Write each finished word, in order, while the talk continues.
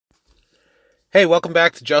Hey, welcome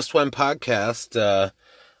back to JustWen Podcast.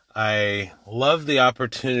 I love the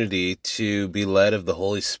opportunity to be led of the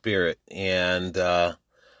Holy Spirit and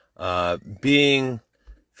being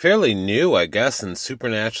fairly new, I guess, and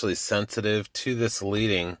supernaturally sensitive to this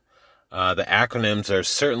leading. The acronyms are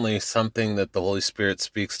certainly something that the Holy Spirit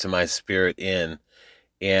speaks to my spirit in,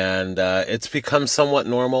 and it's become somewhat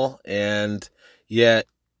normal, and yet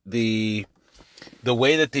the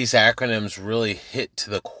way that these acronyms really hit to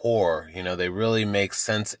the core, they really make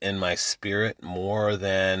sense in my spirit more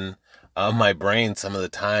than my brain some of the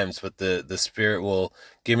times, but the spirit will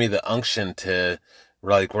give me the unction to,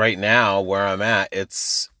 like right now where I'm at,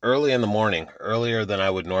 it's early in the morning, earlier than I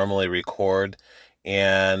would normally record.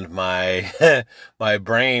 And my, my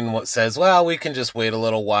brain says, well, we can just wait a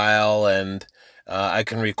little while and I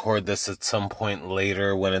can record this at some point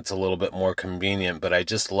later when it's a little bit more convenient, but I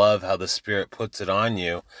just love how the Spirit puts it on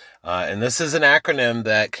you. And this is an acronym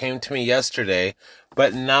that came to me yesterday,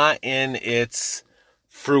 but not in its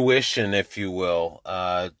fruition, if you will.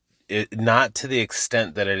 Not to the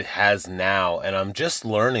extent that it has now. And I'm just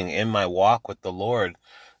learning in my walk with the Lord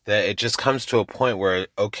that it just comes to a point where,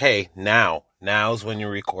 okay, now's when you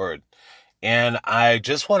record. And I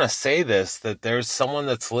just want to say this, that there's someone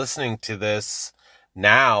that's listening to this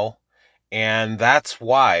now, and that's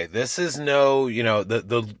why. This is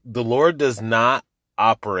the Lord does not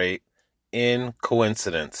operate in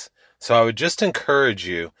coincidence. So I would just encourage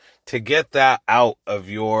you to get that out of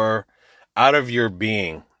your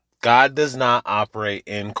being. God does not operate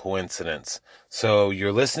in coincidence. So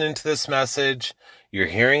you're listening to this message, you're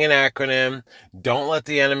hearing an acronym. Don't let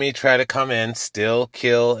the enemy try to come in, steal,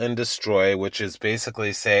 kill, and destroy, which is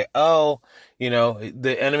basically say,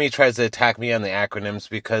 the enemy tries to attack me on the acronyms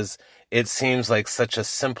because it seems like such a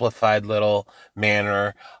simplified little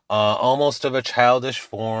manner, almost of a childish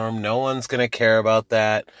form. No one's going to care about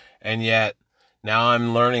that. And yet, now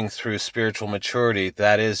I'm learning through spiritual maturity,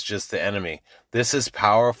 that is just the enemy. This is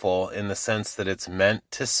powerful in the sense that it's meant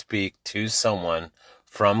to speak to someone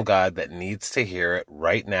from God that needs to hear it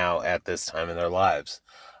right now at this time in their lives.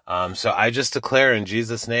 So I just declare in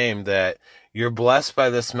Jesus' name that you're blessed by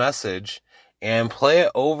this message, and play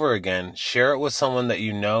it over again. Share it with someone that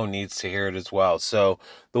you know needs to hear it as well. So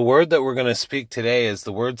the word that we're going to speak today is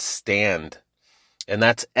the word stand, and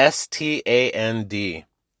that's S-T-A-N-D.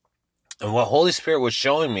 And what Holy Spirit was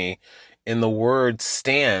showing me in the word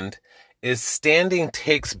stand is standing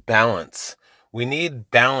takes balance. We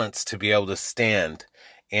need balance to be able to stand.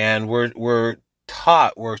 And we're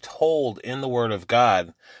told in the Word of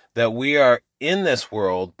God that we are in this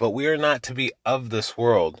world, but we are not to be of this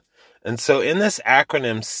world. And so in this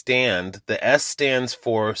acronym STAND, the S stands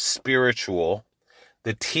for spiritual,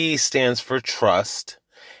 the T stands for trust,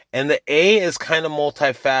 and the A is kind of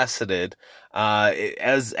multifaceted.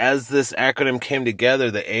 As this acronym came together,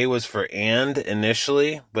 the A was for and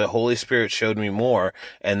initially, but Holy Spirit showed me more,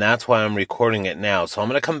 and that's why I'm recording it now. So I'm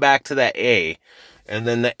going to come back to that A, and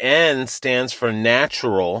then the N stands for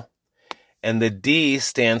natural, and the D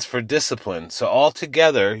stands for discipline. So all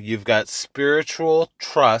together, you've got spiritual,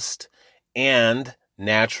 trust, and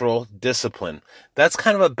natural discipline. That's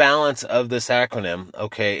kind of a balance of this acronym,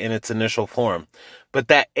 okay, in its initial form. But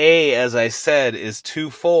that A, as I said, is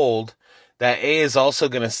twofold. That A is also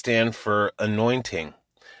going to stand for anointing.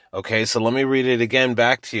 Okay, so let me read it again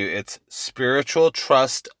back to you. It's spiritual,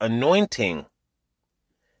 trust, anointing,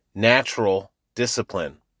 natural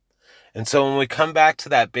discipline. And so when we come back to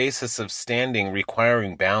that basis of standing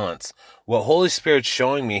requiring balance, what Holy Spirit's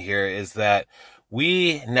showing me here is that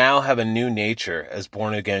we now have a new nature as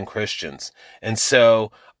born-again Christians. And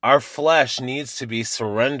so our flesh needs to be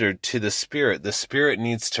surrendered to the Spirit. The Spirit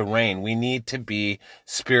needs to reign. We need to be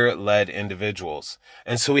Spirit-led individuals.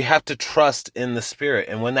 And so we have to trust in the Spirit.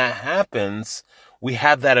 And when that happens, we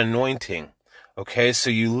have that anointing. Okay, so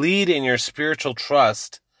you lead in your spiritual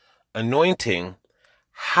trust, anointing.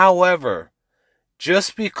 However,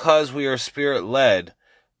 just because we are Spirit-led,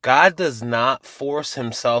 God does not force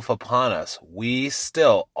himself upon us. We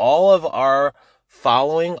still, all of our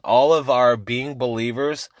following, all of our being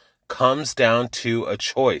believers comes down to a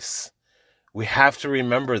choice. We have to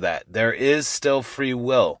remember that. There is still free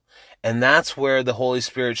will. And that's where the Holy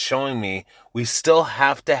Spirit's showing me we still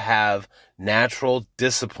have to have natural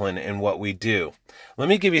discipline in what we do. Let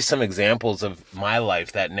me give you some examples of my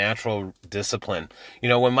life, that natural discipline.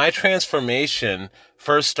 When my transformation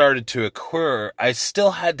first started to occur, I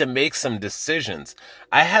still had to make some decisions.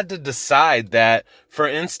 I had to decide that, for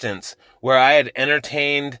instance, where I had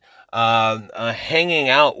entertained hanging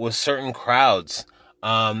out with certain crowds,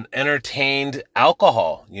 entertained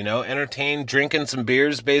alcohol, entertained drinking some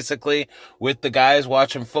beers basically with the guys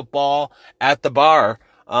watching football at the bar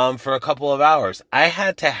for a couple of hours. I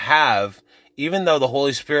had to have, even though the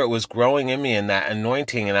Holy Spirit was growing in me in that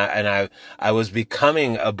anointing, and I was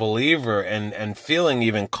becoming a believer and feeling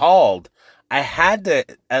even called, I had to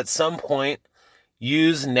at some point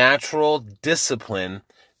use natural discipline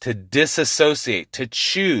to disassociate, to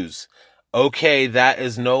choose, okay, that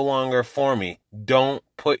is no longer for me. Don't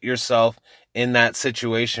put yourself in that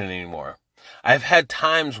situation anymore. I've had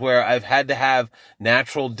times where I've had to have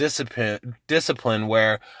natural discipline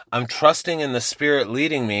where I'm trusting in the Spirit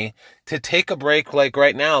leading me to take a break. Like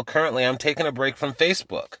right now, currently, I'm taking a break from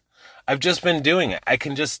Facebook. I've just been doing it. I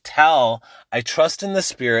can just tell I trust in the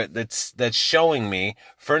Spirit that's showing me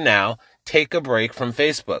for now, take a break from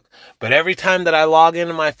Facebook. But every time that I log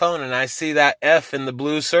into my phone and I see that F in the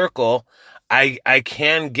blue circle, I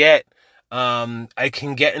can get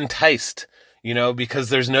enticed, because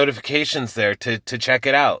there's notifications there to check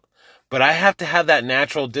it out. But I have to have that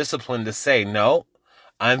natural discipline to say, no,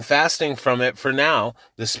 I'm fasting from it for now.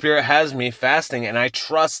 The Spirit has me fasting and I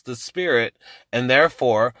trust the Spirit. And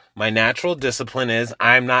therefore, my natural discipline is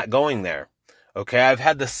I'm not going there. Okay, I've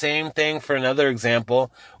had the same thing. For another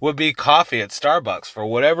example would be coffee at Starbucks. For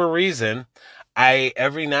whatever reason,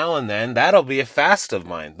 every now and then, that'll be a fast of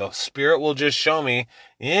mine. The Spirit will just show me,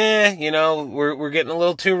 we're getting a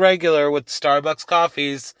little too regular with Starbucks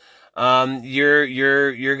coffees.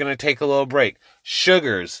 You're going to take a little break.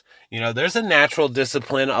 Sugars, there's a natural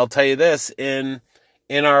discipline. I'll tell you this in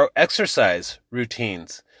our exercise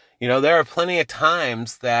routines. There are plenty of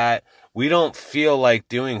times that we don't feel like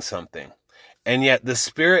doing something. And yet the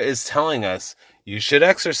Spirit is telling us, you should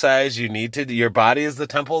exercise. You need to, your body is the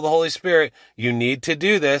temple of the Holy Spirit. You need to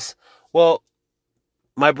do this. Well,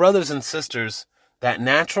 my brothers and sisters, that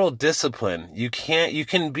natural discipline, you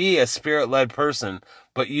can be a Spirit-led person,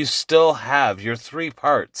 but you still have your three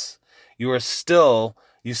parts. You still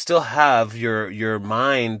have your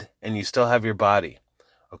mind and you still have your body.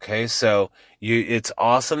 Okay. So it's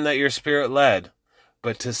awesome that you're Spirit-led,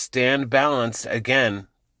 but to stand balanced, again,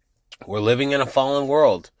 we're living in a fallen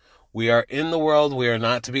world. We are in the world. We are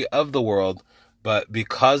not to be of the world. But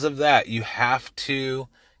because of that, you have to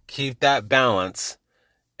keep that balance.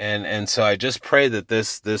 And so I just pray that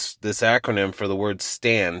this acronym for the word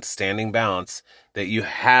stand, standing balance, that you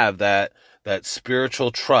have that spiritual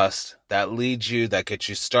trust that leads you, that gets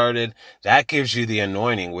you started, that gives you the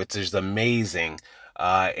anointing, which is amazing.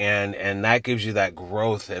 And that gives you that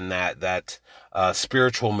growth and that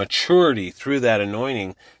spiritual maturity through that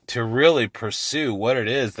anointing to really pursue what it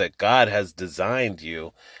is that God has designed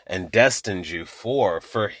you and destined you for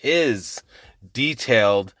His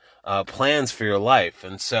detailed plans for your life.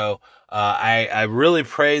 And so I really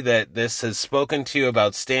pray that this has spoken to you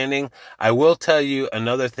about standing. I will tell you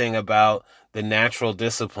another thing about the natural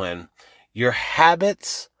discipline. Your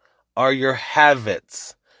habits are your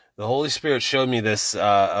habits. The Holy Spirit showed me this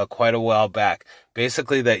quite a while back.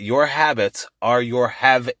 Basically, that your habits are your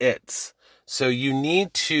have-its. So you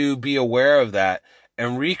need to be aware of that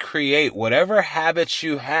and recreate whatever habits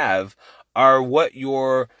you have are what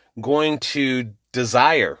you're going to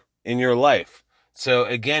desire in your life. So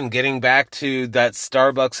again, getting back to that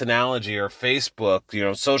Starbucks analogy or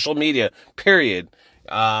Facebook, social media, period.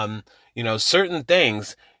 Certain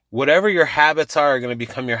things, whatever your habits are going to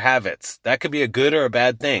become your habits. That could be a good or a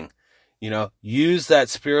bad thing. Use that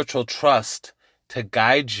spiritual trust to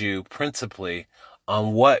guide you principally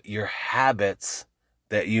on what your habits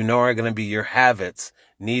that are going to be your habits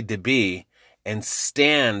need to be, and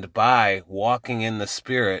stand by walking in the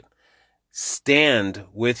Spirit. Stand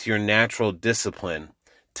with your natural discipline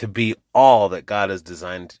to be all that God has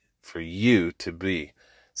designed for you to be.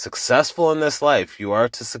 Successful in this life, you are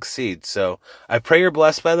to succeed. So I pray you're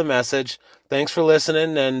blessed by the message. Thanks for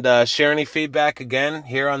listening, and share any feedback again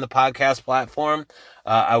here on the podcast platform.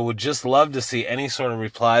 I would just love to see any sort of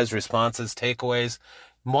replies, responses, takeaways.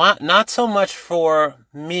 Not so much for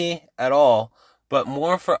me at all, but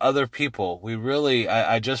more for other people.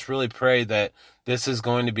 I just really pray that this is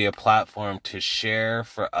going to be a platform to share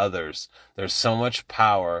for others. There's so much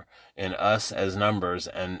power in us as numbers,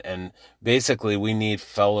 and basically we need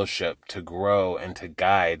fellowship to grow and to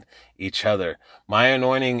guide each other. My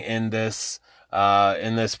anointing in this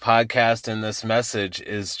podcast, in this message,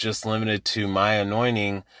 is just limited to my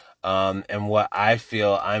anointing and what I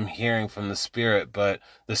feel I'm hearing from the Spirit, but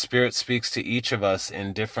the Spirit speaks to each of us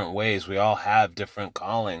in different ways. We all have different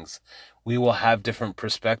callings. we will have different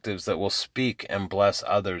perspectives that will speak and bless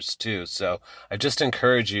others too. So I just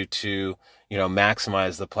encourage you to,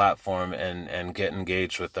 maximize the platform and get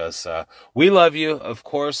engaged with us. We love you, of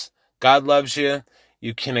course. God loves you.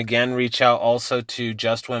 You can again reach out also to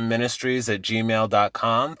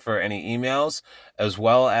justwenministries@gmail.com for any emails, as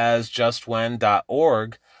well as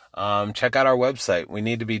justwen.org. Check out our website. We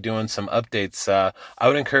need to be doing some updates. I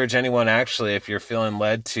would encourage anyone, actually, if you're feeling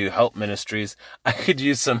led to help ministries, I could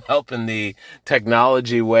use some help in the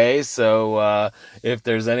technology way. So if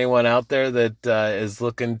there's anyone out there that is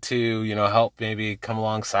looking to, help maybe come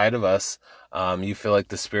alongside of us, you feel like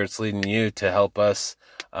the Spirit's leading you to help us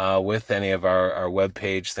with any of our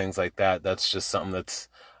webpage, things like that, that's just something that's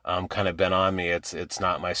kind of been on me. It's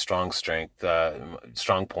not my strong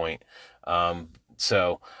point.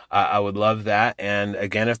 So I would love that. And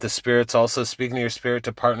again, if the Spirit's also speaking to your spirit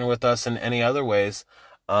to partner with us in any other ways,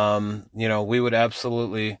 we would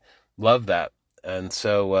absolutely love that. And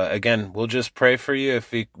so, again, we'll just pray for you.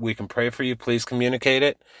 If we can pray for you, please communicate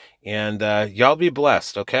it. And y'all be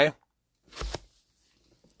blessed, okay?